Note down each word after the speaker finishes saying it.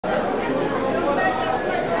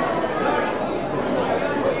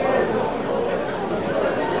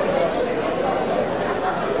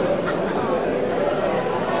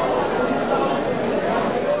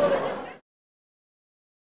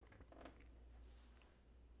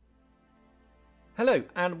Hello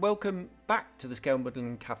and welcome back to the Scale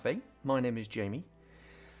Modelling Cafe. My name is Jamie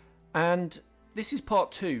and this is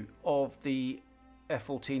part 2 of the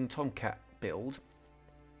F-14 Tomcat build.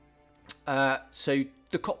 So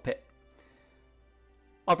the cockpit.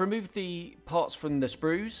 I've removed the parts from the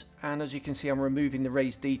sprues, and as you can see I'm removing the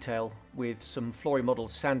raised detail with some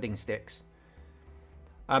Florimodel sanding sticks.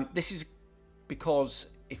 This is because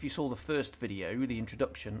if you saw the first video, the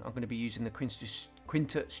introduction, I'm going to be using the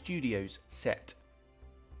Quinta Studios set.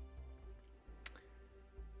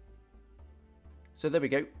 So there we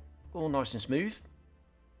go, all nice and smooth,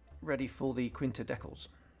 ready for the Quinta decals.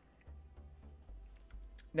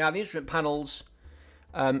 Now the instrument panels,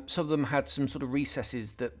 some of them had some sort of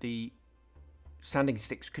recesses that the sanding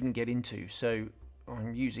sticks couldn't get into, so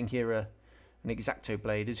I'm using here an X-Acto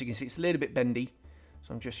blade. As you can see, it's a little bit bendy,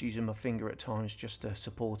 so I'm just using my finger at times just to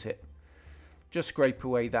support it. Just scrape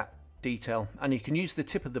away that detail, and you can use the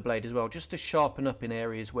tip of the blade as well just to sharpen up in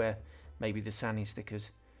areas where maybe the sanding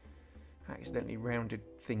stickers accidentally rounded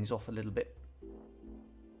things off a little bit.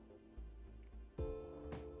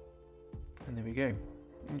 And there we go,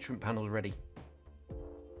 instrument panel's ready.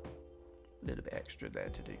 A little bit extra there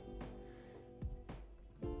to do.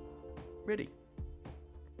 Ready.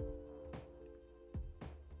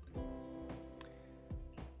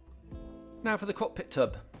 Now for the cockpit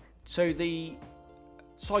tub. So the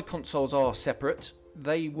side consoles are separate.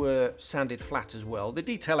 They were sanded flat as well. The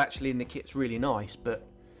detail actually in the kit's really nice, but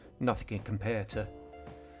nothing can compare to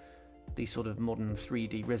these sort of modern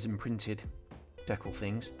 3D resin printed decal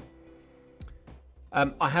things.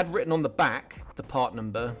 I had written on the back the part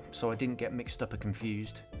number so I didn't get mixed up or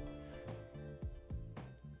confused.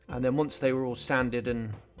 And then once they were all sanded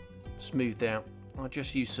and smoothed out, I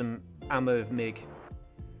just used some ammo of MIG,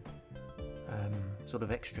 sort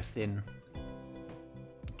of extra thin,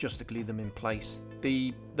 just to glue them in place.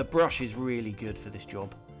 The brush is really good for this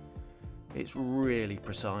job. It's really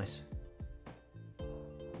precise. A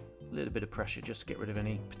little bit of pressure just to get rid of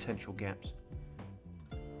any potential gaps.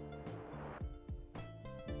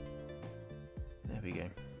 There we go.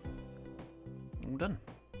 All done.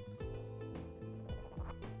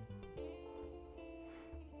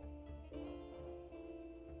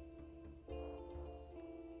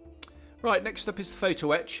 Right, next up is the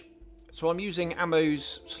photo etch. So I'm using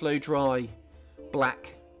Ammo's slow dry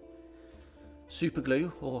black super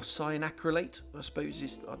glue, or cyanacrylate, I suppose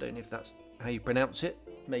is, I don't know if that's how you pronounce it,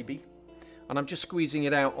 maybe. And I'm just squeezing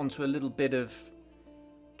it out onto a little bit of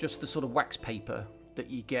just the sort of wax paper that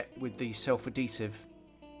you get with the self-adhesive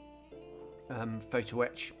photo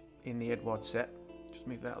etch in the Edward set. Just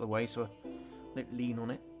move that out of the way so I don't lean on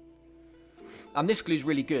it. And this glue is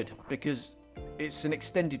really good because it's an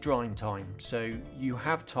extended drying time, so you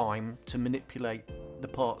have time to manipulate the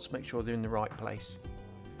parts, make sure they're in the right place.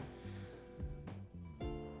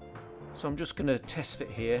 So I'm just going to test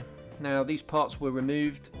fit here. Now these parts were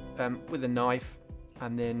removed with a knife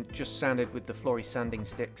and then just sanded with the Flori sanding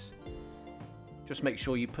sticks. Just make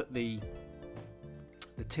sure you put the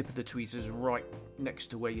tip of the tweezers right next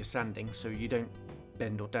to where you're sanding so you don't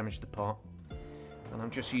bend or damage the part. And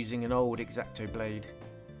I'm just using an old X-Acto blade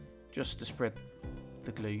just to spread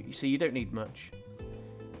the glue. You see, you don't need much.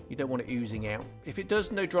 You don't want it oozing out. If it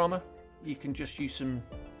does, no drama. You can just use some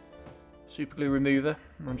super glue remover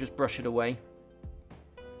and just brush it away.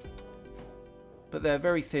 But they're a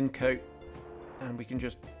very thin coat and we can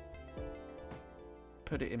just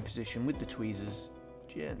put it in position with the tweezers,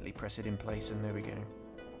 gently press it in place, and there we go.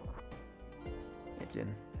 It's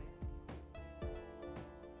in.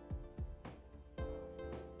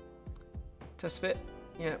 Test fit,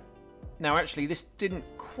 yeah. Now actually this didn't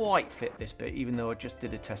quite fit this bit, even though I just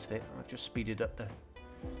did a test fit. I've just speeded up the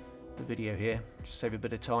video here, just save a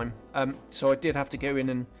bit of time. So I did have to go in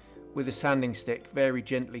and with a sanding stick very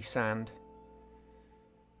gently sand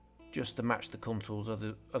just to match the contours,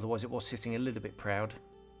 otherwise it was sitting a little bit proud.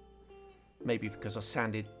 Maybe because I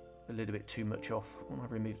sanded a little bit too much off when I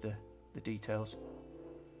removed the details.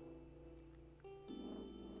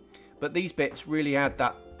 But these bits really add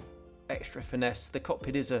that extra finesse. The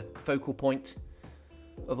cockpit is a focal point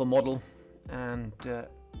of a model, and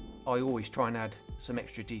I always try and add some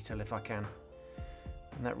extra detail if I can,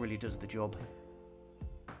 and that really does the job.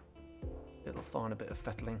 Little finer bit of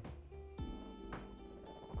fettling.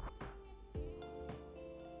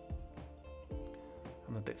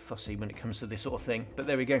 I'm a bit fussy when it comes to this sort of thing, but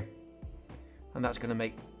there we go, and that's going to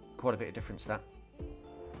make quite a bit of difference, that.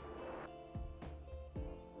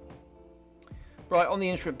 Right, on the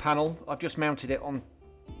instrument panel I've just mounted it on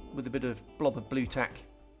with a bit of blob of blue tack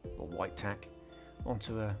or white tack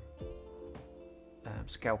onto a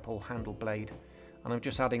scalpel handle blade, and I'm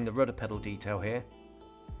just adding the rudder pedal detail here.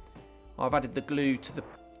 I've added the glue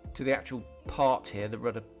to the actual part here, the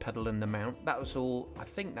rudder pedal and the mount. That was all, I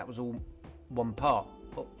think that was all one part,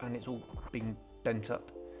 and it's all been bent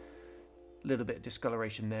up. A little bit of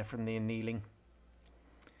discoloration there from the annealing,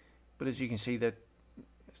 but as you can see, that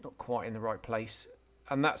it's not quite in the right place,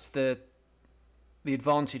 and that's the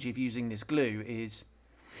advantage of using this glue is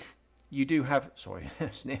you do have, sorry,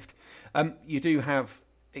 sniffed, you do have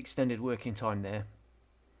extended working time there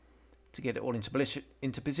to get it all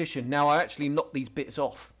into position. Now I actually knocked these bits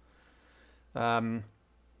off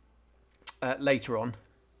later on,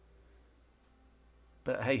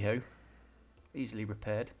 but hey ho, easily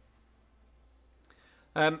repaired.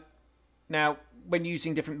 Now when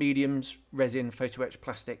using different mediums, resin, photo etch,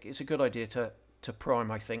 plastic, it's a good idea to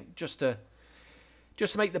prime, I think, just to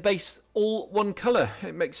make the base all one colour.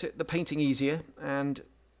 It makes the painting easier, and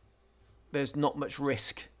there's not much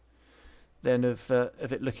risk then of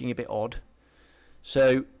it looking a bit odd.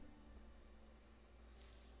 So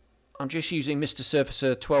I'm just using Mr.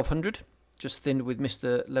 Surfacer 1200, just thinned with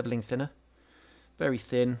Mr. Leveling Thinner. Very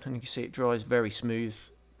thin, and you can see it dries very smooth,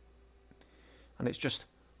 and it's just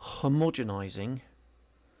homogenizing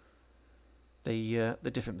the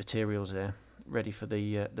different materials there, ready for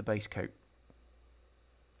the base coat.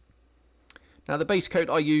 Now the base coat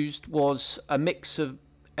I used was a mix of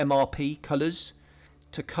MRP colours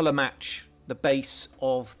to colour match the base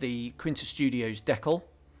of the Quinta Studios decal.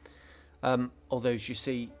 Although as you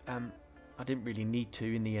see, I didn't really need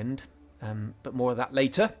to in the end, but more of that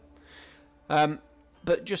later.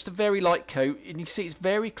 But just a very light coat, and you can see it's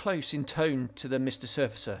very close in tone to the Mr.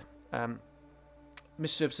 Surfacer. Mr.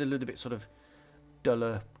 Surfacer a little bit sort of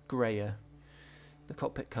duller, greyer. The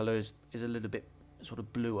Cockpit colour is a little bit sort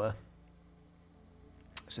of bluer.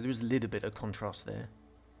 So there is a little bit of contrast there.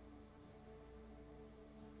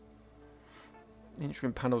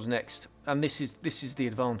 Instrument panels next, and this is the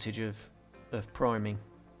advantage of priming.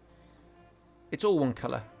 It's all one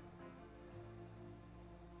colour.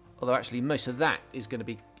 Although actually most of that is going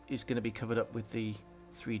to be covered up with the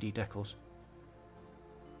 3D decals.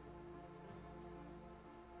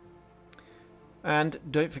 And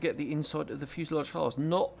don't forget the inside of the fuselage hulls.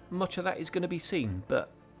 Not much of that is going to be seen,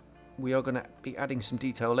 but we are going to be adding some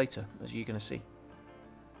detail later, as you're going to see.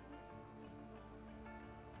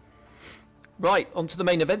 Right, on to the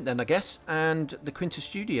main event then, I guess, and the Quinta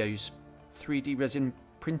Studios 3D resin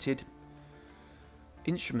printed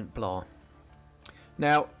instrument blah.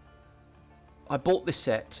 Now, I bought this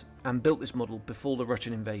set and built this model before the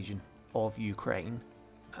Russian invasion of Ukraine.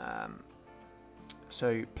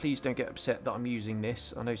 So please don't get upset that I'm using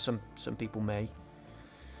this. I know some people may,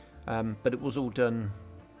 but it was all done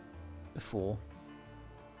before.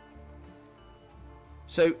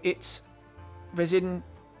 So it's resin,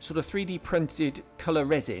 sort of 3D printed colour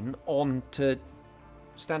resin onto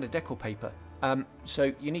standard decal paper.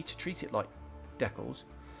 So you need to treat it like decals.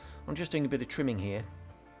 I'm just doing a bit of trimming here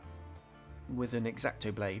with an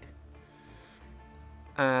X-Acto blade,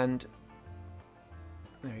 and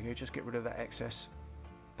there we go, just get rid of that excess,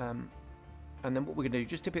 and then what we're going to do,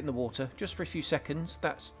 just dip it in the water just for a few seconds.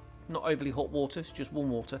 That's not overly hot water, it's just warm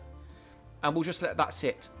water, and we'll just let that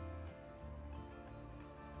sit.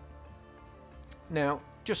 Now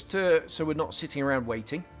just so we're not sitting around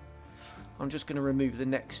waiting, I'm just going to remove the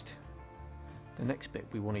next bit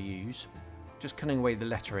we want to use, just cutting away the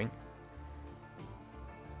lettering.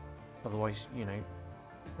 Otherwise, you know,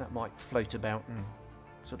 that might float about and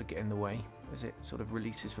sort of get in the way as it sort of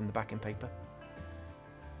releases from the backing paper.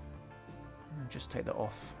 And just take that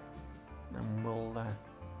off, and we'll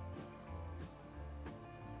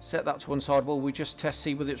set that to one side while we just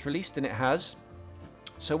see whether it's released, and it has.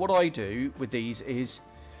 So what I do with these is,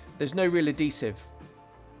 there's no real adhesive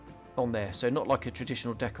on there, so not like a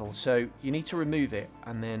traditional decal, so you need to remove it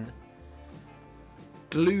and then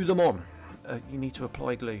glue them on. You need to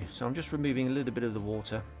apply glue, so I'm just removing a little bit of the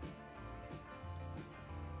water.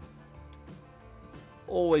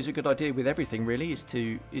 Always a good idea with everything really is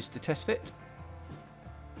to test fit.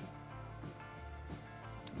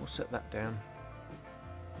 We'll set that down.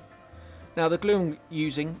 Now the glue I'm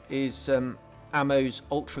using is Ammo's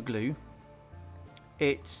Ultra Glue.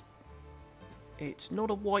 It's not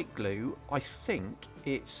a white glue, I think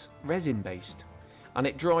it's resin based, and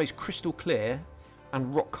it dries crystal clear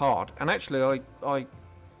and rock hard, and actually I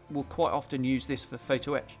will quite often use this for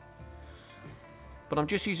photo etch. But I'm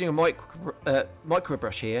just using a micro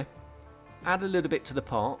brush here, add a little bit to the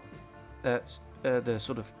part, the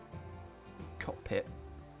sort of cockpit,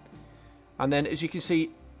 and then as you can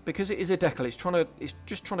see, because it is a decal, it's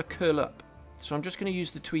just trying to curl up, so I'm just going to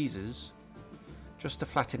use the tweezers just to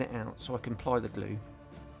flatten it out so I can apply the glue.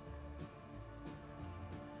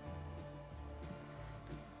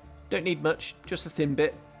 Don't need much, just a thin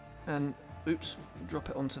bit, and oops, drop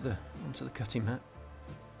it onto the cutting mat.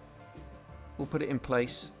 We'll put it in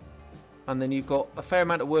place, and then you've got a fair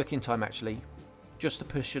amount of working time actually, just to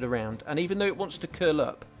push it around. And even though it wants to curl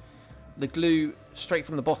up, the glue straight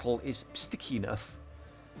from the bottle is sticky enough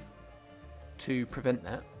to prevent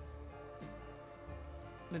that.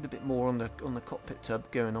 A little bit more on the cockpit tub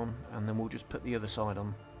going on, and then we'll just put the other side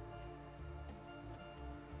on.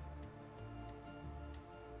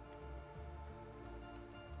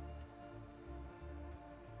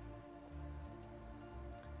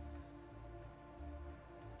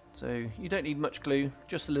 So you don't need much glue,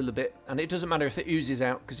 just a little bit, and it doesn't matter if it oozes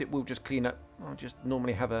out because it will just clean up. I'll just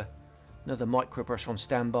normally have another micro brush on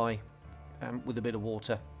standby with a bit of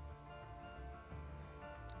water.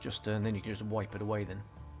 And then you can just wipe it away then.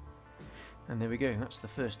 And there we go, that's the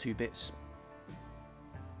first two bits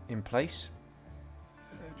in place.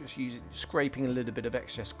 Just scraping a little bit of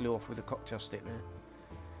excess glue off with a cocktail stick there.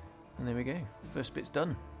 And there we go, first bit's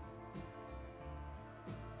done.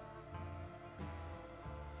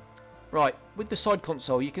 Right, with the side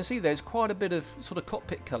console you can see there's quite a bit of sort of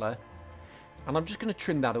cockpit colour, and I'm just going to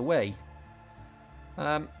trim that away.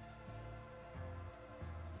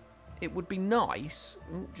 It would be nice,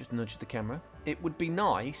 just nudge the camera, it would be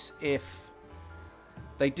nice if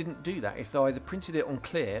they didn't do that, if they either printed it on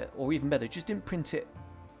clear, or even better, just didn't print it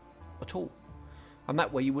at all. And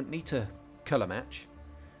that way you wouldn't need to colour match.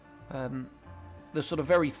 The sort of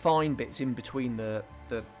very fine bits in between the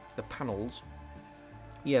panels,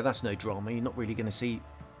 yeah, that's no drama. You're not really going to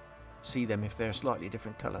see them if they're a slightly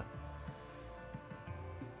different colour.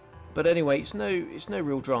 But anyway, it's no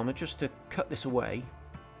real drama just to cut this away,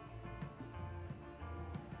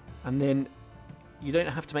 and then you don't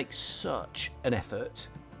have to make such an effort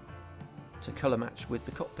to colour match with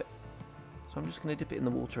the cockpit. So I'm just going to dip it in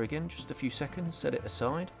the water again, just a few seconds, set it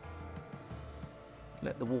aside,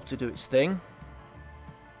 let the water do its thing.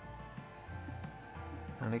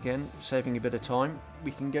 And again, saving a bit of time,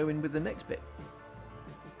 we can go in with the next bit.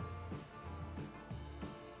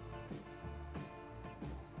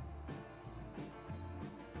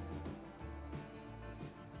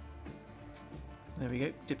 There we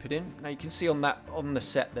go, dip it in. Now you can see on the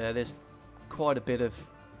set there's quite a bit of,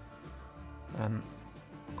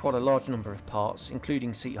 quite a large number of parts,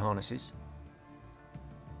 including seat harnesses.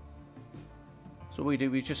 So what we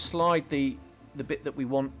do is just slide the bit that we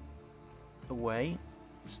want away.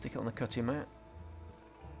 Stick it on the cutting mat.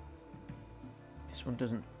 This one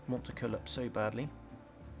doesn't want to curl up so badly.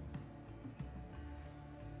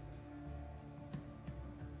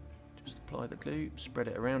 Just apply the glue, spread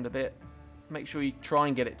it around a bit. Make sure you try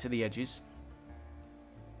and get it to the edges.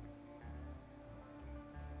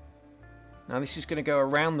 Now this is going to go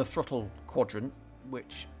around the throttle quadrant,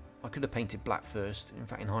 which I could have painted black first. In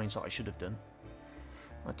fact, in hindsight I should have done.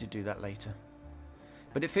 I did do that later.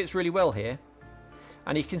 But it fits really well here.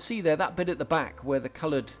 And you can see there that bit at the back where the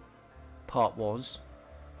coloured part was,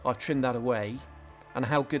 I've trimmed that away, and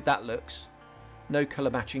how good that looks. No colour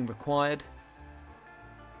matching required.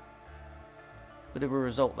 Bit of a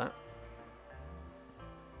result that.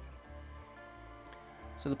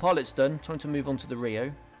 So the pilot's done, time to move on to the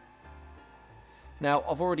Rio. Now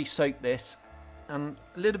I've already soaked this, and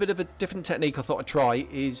a little bit of a different technique I thought I'd try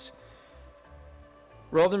is,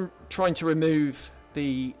 rather than trying to remove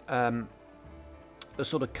the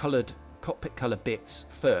sort of coloured cockpit colour bits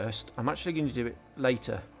first, I'm actually going to do it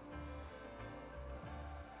later.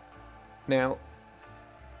 Now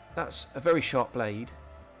that's a very sharp blade,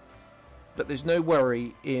 but there's no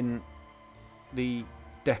worry in the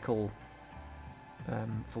decal,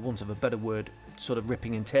 for want of a better word, sort of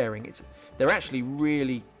ripping and tearing. They're actually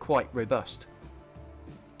really quite robust,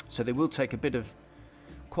 so they will take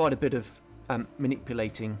quite a bit of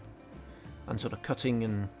manipulating and sort of cutting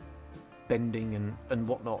and bending and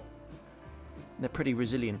whatnot. They're pretty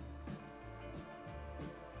resilient.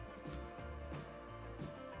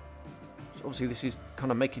 So obviously this is kind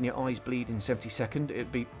of making your eyes bleed in 72nd.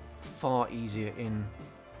 It'd be far easier in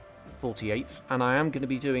 48th, and I am going to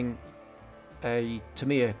be doing a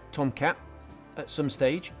Tamiya Tomcat at some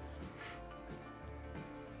stage.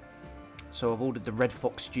 So I've ordered the Red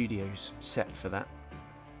Fox Studios set for that.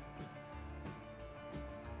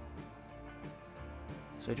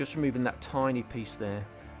 So just removing that tiny piece there,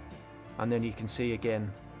 and then you can see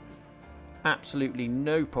again absolutely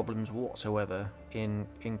no problems whatsoever in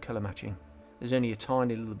colour matching. There's only a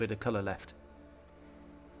tiny little bit of colour left,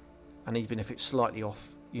 and even if it's slightly off,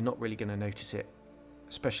 you're not really going to notice it,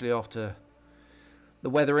 especially after the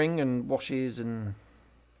weathering and washes and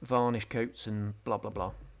varnish coats and blah blah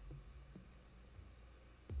blah.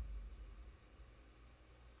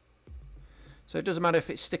 So it doesn't matter if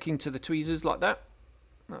it's sticking to the tweezers like that,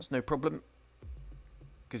 that's no problem,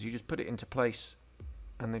 because you just put it into place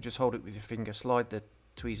and then just hold it with your finger, slide the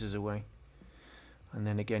tweezers away, and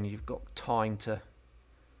then again you've got time to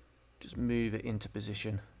just move it into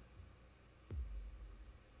position,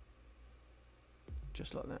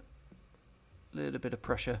 just like that. A little bit of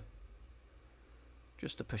pressure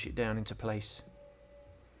just to push it down into place,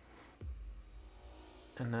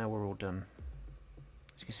 and now we're all done.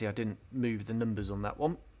 As you can see, I didn't move the numbers on that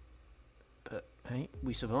one, but hey,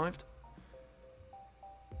 we survived.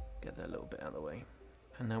 Get that little bit out of the way,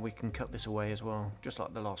 and now we can cut this away as well, just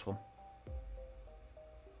like the last one.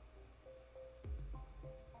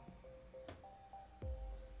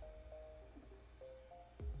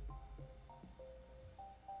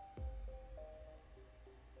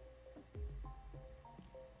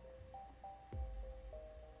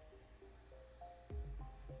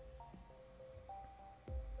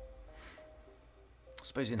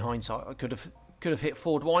 I suppose in hindsight I could have hit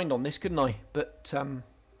forward wind on this, couldn't I? But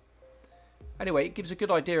anyway, it gives a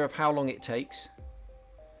good idea of how long it takes.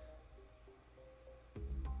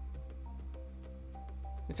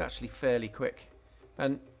 It's actually fairly quick,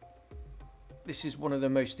 and this is one of the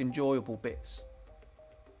most enjoyable bits,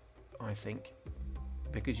 I think,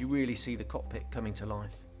 because you really see the cockpit coming to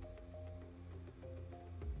life.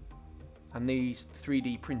 And these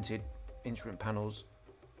 3D printed instrument panels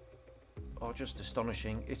are just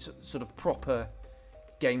astonishing. It's a sort of proper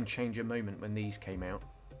game changer moment when these came out,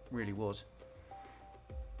 really was.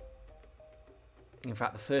 In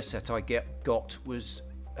fact, the first set I got was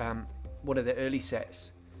one of the early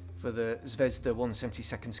sets for the Zvezda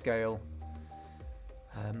 1/72 scale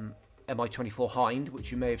Mi-24 Hind,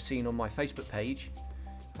 which you may have seen on my Facebook page.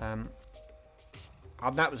 And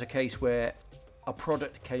that was a case where a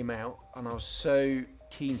product came out and I was so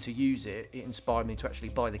keen to use it, it inspired me to actually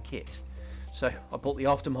buy the kit. So I bought the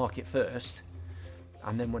aftermarket first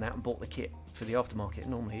and then went out and bought the kit for the aftermarket.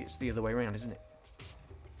 Normally it's the other way around, isn't it?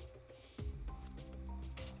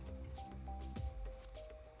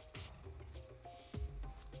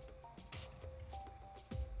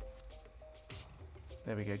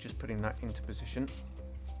 There we go, just putting that into position.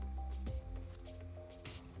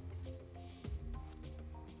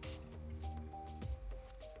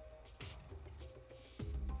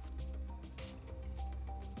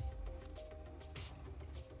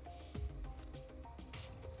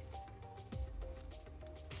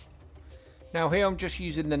 Now here I'm just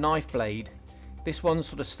using the knife blade. This one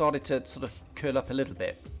sort of started to sort of curl up a little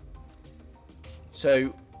bit.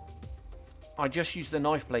 So I just use the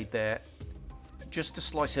knife blade there just to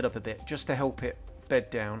slice it up a bit, just to help it bed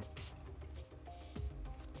down.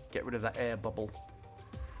 Get rid of that air bubble.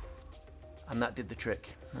 And that did the trick.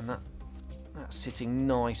 And that's sitting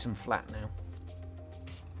nice and flat now.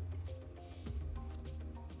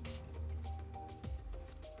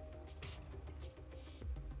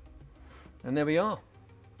 And there we are.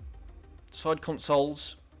 Side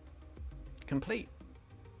consoles complete.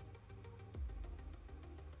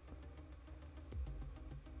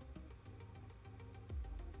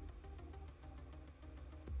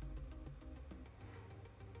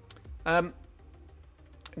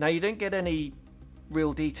 Now you don't get any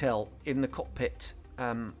real detail in the cockpit,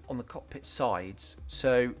 on the cockpit sides,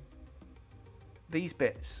 so these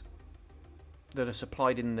bits that are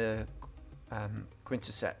supplied in the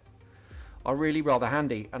Quinta set are really rather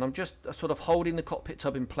handy, and I'm just sort of holding the cockpit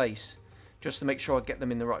tub in place just to make sure I get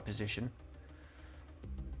them in the right position.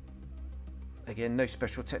 Again, no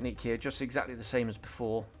special technique here, just exactly the same as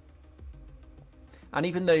before. And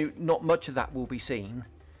even though not much of that will be seen,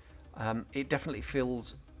 it definitely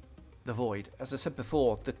fills the void. As I said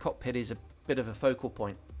before, the cockpit is a bit of a focal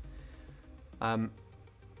point,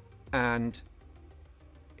 and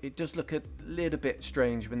it does look a little bit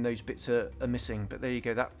strange when those bits are missing, but there you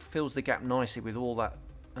go, that fills the gap nicely with all that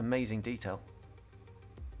amazing detail.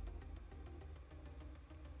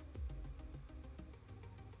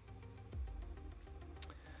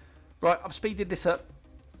 Right, I've speeded this up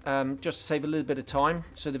just to save a little bit of time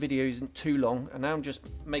so the video isn't too long, and now I'm just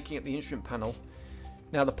making up the instrument panel.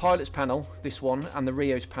 Now the pilot's panel, this one, and the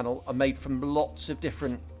Rio's panel are made from lots of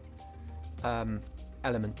different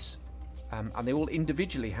elements. And they all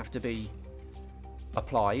individually have to be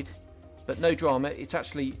applied, but no drama. It's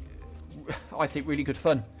actually, I think, really good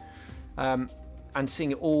fun, and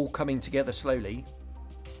seeing it all coming together slowly.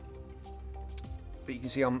 But you can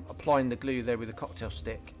see I'm applying the glue there with a cocktail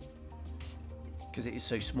stick because it is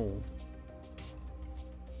so small.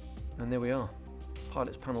 And there we are.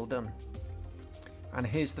 pilot's panel done. And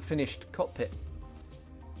here's the finished cockpit.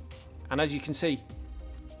 And as you can see,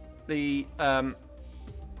 the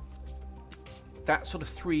that sort of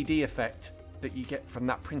 3D effect that you get from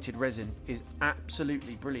that printed resin is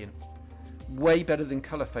absolutely brilliant. Way better than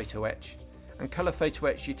colour photo etch. And colour photo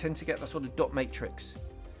etch, you tend to get that sort of dot matrix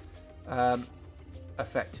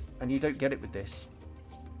effect, and you don't get it with this.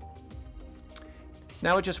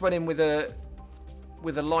 Now I just went in with a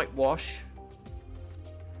light wash,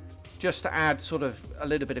 just to add sort of a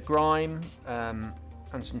little bit of grime and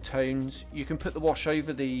some tones. You can put the wash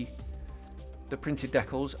over the printed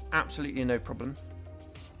decals, absolutely no problem.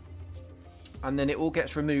 And then it all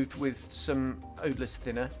gets removed with some odourless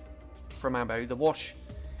thinner from Ammo. The wash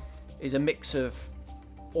is a mix of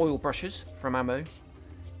oil brushes from Ammo.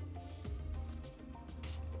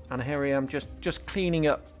 And here I am just cleaning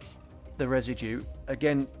up the residue.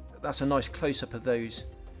 Again, that's a nice close-up of those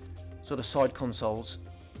sort of side consoles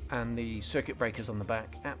and the circuit breakers on the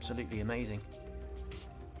back. Absolutely amazing.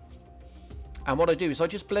 And what I do is I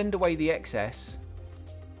just blend away the excess,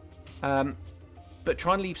 but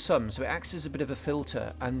try and leave some so it acts as a bit of a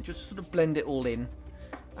filter, and just sort of blend it all in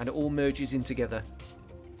and it all merges in together.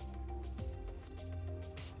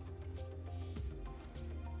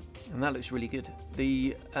 And that looks really good.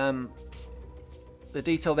 The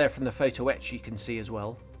detail there from the photo etch you can see as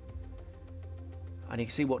well, and you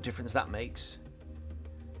can see what difference that makes.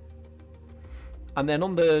 And then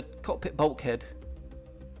on the cockpit bulkhead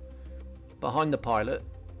behind the pilot,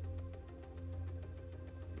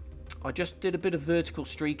 I just did a bit of vertical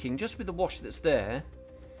streaking just with the wash that's there,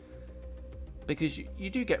 because you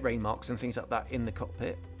do get rain marks and things like that in the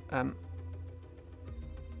cockpit, and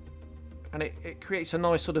it creates a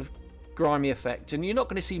nice sort of grimy effect. And you're not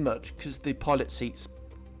going to see much because the pilot seats,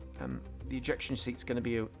 the ejection seat's going to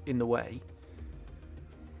be in the way,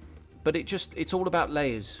 but it's all about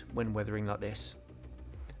layers when weathering like this.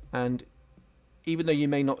 And even though you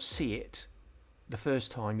may not see it the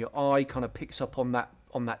first time, your eye kind of picks up on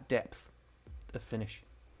that depth of finish.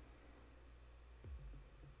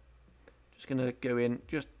 Just going to go in,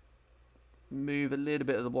 just move a little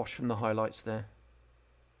bit of the wash from the highlights there.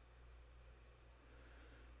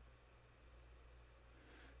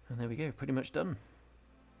 And there we go, pretty much done.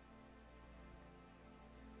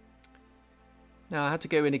 Now I had to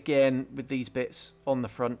go in again with these bits on the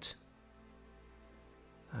front,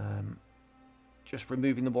 just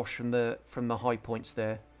removing the wash from the high points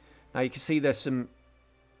there. Now you can see there's some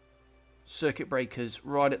circuit breakers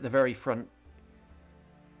right at the very front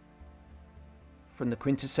from the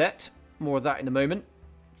Quinta set. More of that in a moment,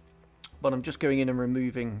 but I'm just going in and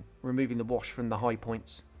removing the wash from the high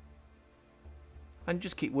points, and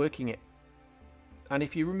just keep working it. And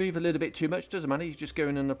if you remove a little bit too much, doesn't matter, you just go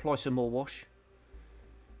in and apply some more wash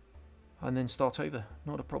and then start over,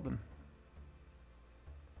 not a problem.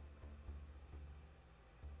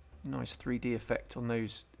 Nice 3D effect on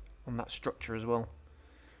that structure as well,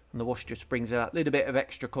 and the wash just brings out a little bit of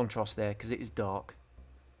extra contrast there because it is dark.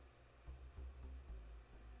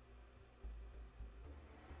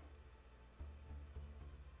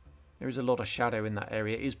 There is a lot of shadow in that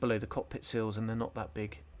area. It is below the cockpit sills and they're not that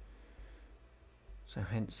big, so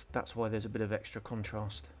hence that's why there's a bit of extra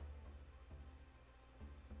contrast.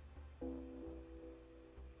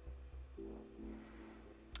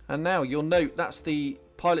 And now you'll note that's the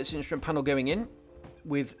pilot's instrument panel going in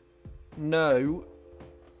with no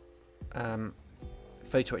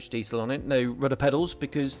photo etch detail on it, no rudder pedals,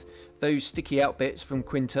 because those sticky out bits from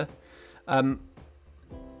Quinta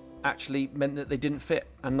actually meant that they didn't fit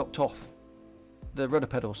and knocked off the rudder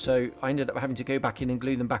pedals, so I ended up having to go back in and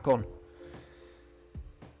glue them back on.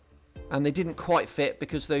 And they didn't quite fit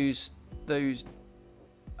because those decals,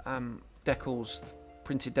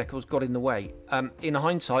 printed decals, got in the way. In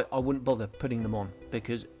hindsight, I wouldn't bother putting them on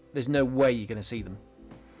because there's no way you're going to see them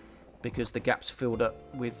because the gaps filled up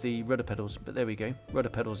with the rudder pedals. But there we go, rudder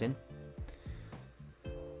pedals in.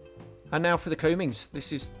 And now for the coamings.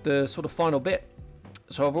 This is the sort of final bit.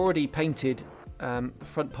 So I've already painted the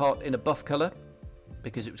front part in a buff colour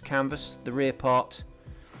because it was canvas, the rear part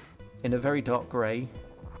in a very dark grey,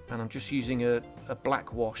 and I'm just using a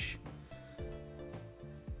black wash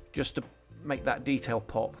just to make that detail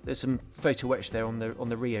pop. There's some photo etch there on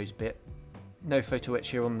the Rio's bit. No photo etch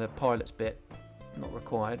here on the pilot's bit, not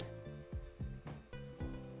required.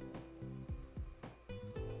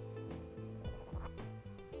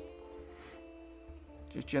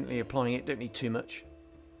 Just gently applying it, don't need too much.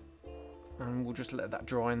 And we'll just let that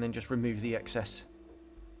dry and then just remove the excess.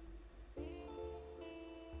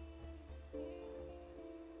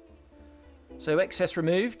 So excess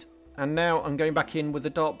removed, and now I'm going back in with a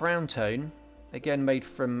dark brown tone again made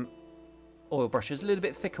from oil brushes, a little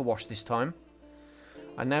bit thicker wash this time.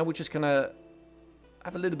 And now we're just going to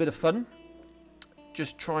have a little bit of fun,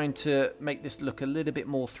 just trying to make this look a little bit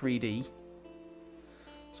more 3D.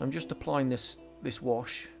 So I'm just applying this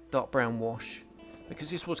wash, dark brown wash, because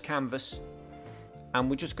this was canvas, and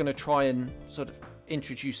we're just going to try and sort of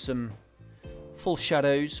introduce some full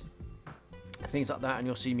shadows, things like that, and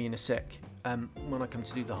you'll see me in a sec when I come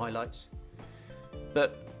to do the highlights.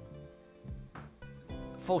 But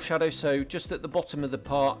full shadow, so just at the bottom of the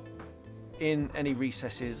part, in any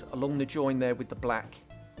recesses, along the join there with the black,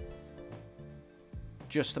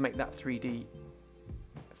 just to make that 3D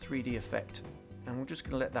effect. And we're just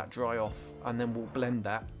going to let that dry off, and then we'll blend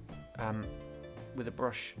that with a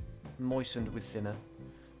brush moistened with thinner.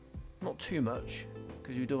 Not too much,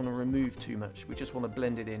 because we don't want to remove too much. We just want to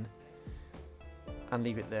blend it in and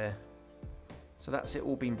leave it there. So that's it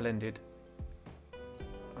all been blended.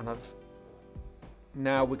 And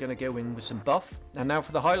now we're going to go in with some buff. And now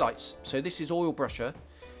for the highlights. So this is oil brusher,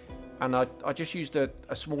 and I just used a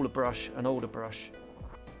smaller brush, an older brush,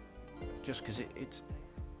 just because it's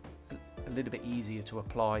a little bit easier to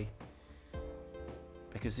apply,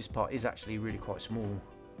 because this part is actually really quite small.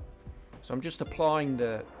 So I'm just applying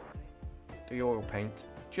the oil paint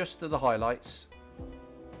just to the highlights,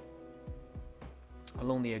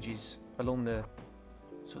 along the edges, along the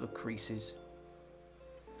sort of creases.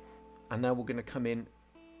 And now we're going to come in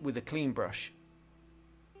with a clean brush,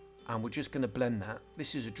 and we're just going to blend that.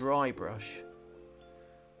 This is a dry brush,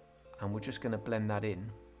 and we're just going to blend that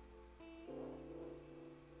in.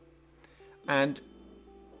 And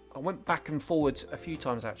I went back and forwards a few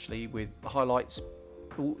times actually with the highlights.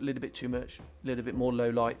 Ooh, a little bit too much, a little bit more low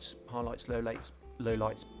lights, highlights, low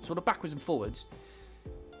lights, sort of backwards and forwards,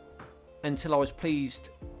 until I was pleased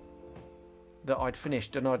that I'd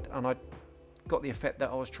finished and I'd got the effect that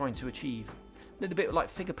I was trying to achieve. A little bit like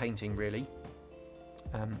figure painting, really.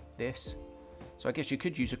 This. So I guess you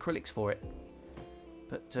could use acrylics for it,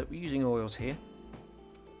 but we're using oils here.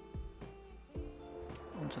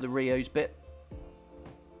 Onto the Rios bit.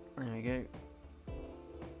 There we go.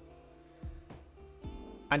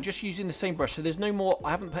 And just using the same brush, so there's no more,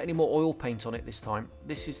 I haven't put any more oil paint on it this time.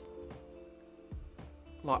 This is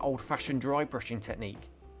like old-fashioned dry brushing technique.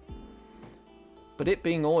 But it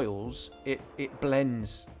being oils, it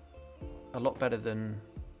blends a lot better than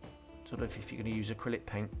sort of if you're going to use acrylic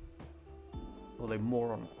paint. Although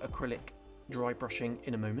more on acrylic dry brushing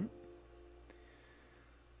in a moment.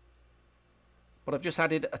 But I've just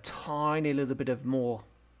added a tiny little bit of more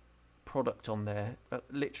product on there,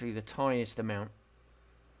 literally the tiniest amount.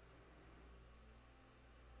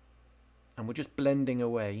 And we're just blending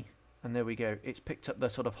away, and there we go. It's picked up the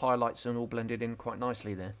sort of highlights and all blended in quite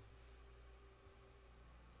nicely there.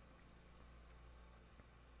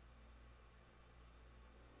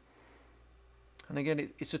 And again,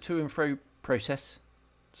 it's a to and fro process.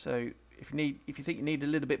 So if you think you need a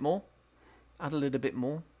little bit more, add a little bit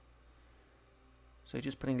more. So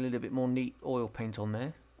just putting a little bit more neat oil paint on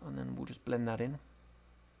there, and then we'll just blend that in.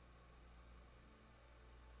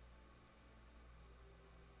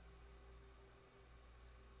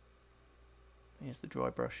 Here's the dry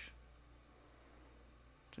brush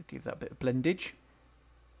to give that bit of blendage.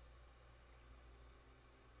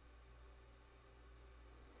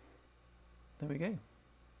 There we go.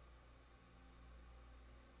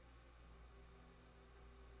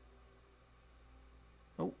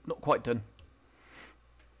 Oh, not quite done.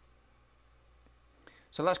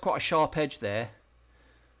 So that's quite a sharp edge there.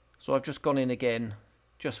 So I've just gone in again,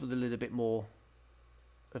 just with a little bit more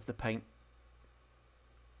of the paint,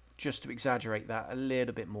 just to exaggerate that a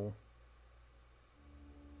little bit more.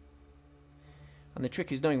 And the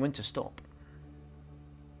trick is knowing when to stop.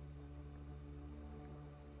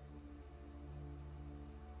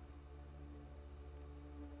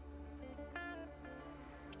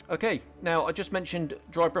 Okay, now I just mentioned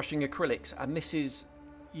dry brushing acrylics, and this is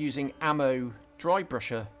using Ammo dry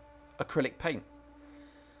brusher acrylic paint.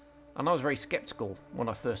 And I was very skeptical when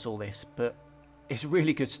I first saw this, but it's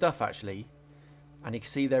really good stuff actually. And you can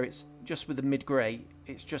see there, it's just with the mid-grey,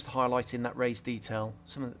 it's just highlighting that raised detail,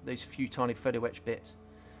 some of those few tiny photo etch bits.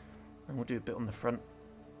 And we'll do a bit on the front.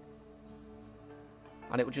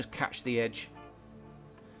 And it will just catch the edge.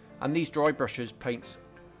 And these dry brushers paints,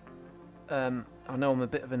 I know I'm a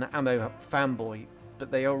bit of an Ammo fanboy,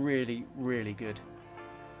 but they are really, really good.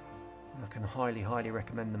 I can highly, highly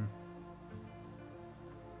recommend them.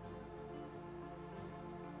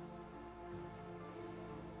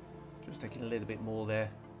 Just taking a little bit more there,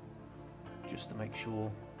 just to make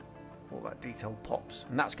sure all that detail pops.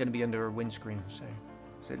 And that's going to be under a windscreen, so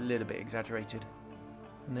it's a little bit exaggerated.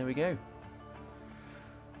 And there we go.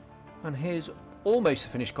 And here's almost a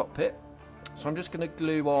finished cockpit. So I'm just going to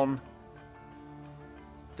glue on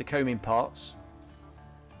the coaming parts.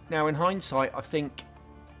 Now in hindsight, I think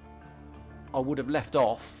I would have left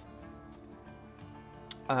off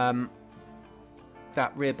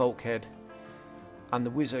that rear bulkhead and the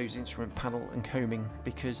Wizzo's instrument panel and coaming,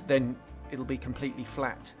 because then it'll be completely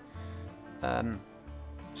flat.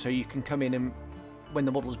 So you can come in and when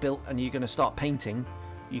the model's built and you're going to start painting,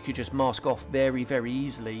 you could just mask off very, very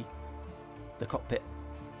easily the cockpit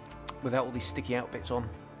without all these sticky out bits on.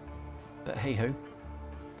 But hey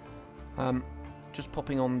ho. Just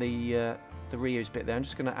popping on the Rio's bit there. I'm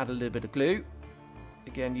just going to add a little bit of glue.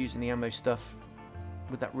 Again, using the ammo stuff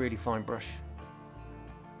with that really fine brush.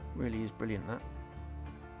 Really is brilliant, that.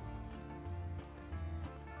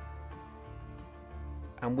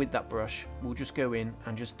 And with that brush, we'll just go in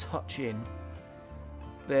and just touch in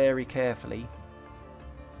very carefully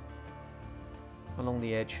along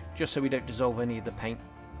the edge, just so we don't dissolve any of the paint.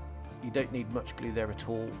 You don't need much glue there at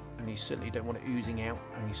all, and you certainly don't want it oozing out,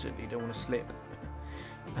 and you certainly don't want to slip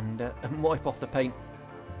and wipe off the paint.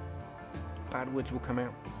 Bad words will come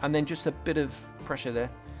out. And then just a bit of pressure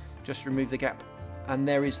there, just remove the gap, and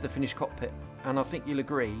there is the finished cockpit. And I think you'll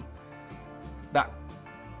agree that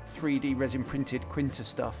 3D resin printed Quinta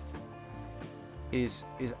stuff is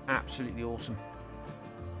absolutely awesome.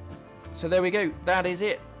 So there we go, that is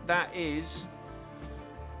it. That is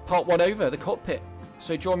part 1 over, the cockpit.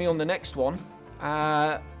 So join me on the next one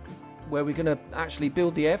where we're going to actually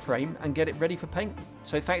build the airframe and get it ready for paint.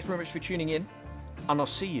 So thanks very much for tuning in, and I'll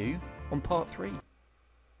see you on part 3.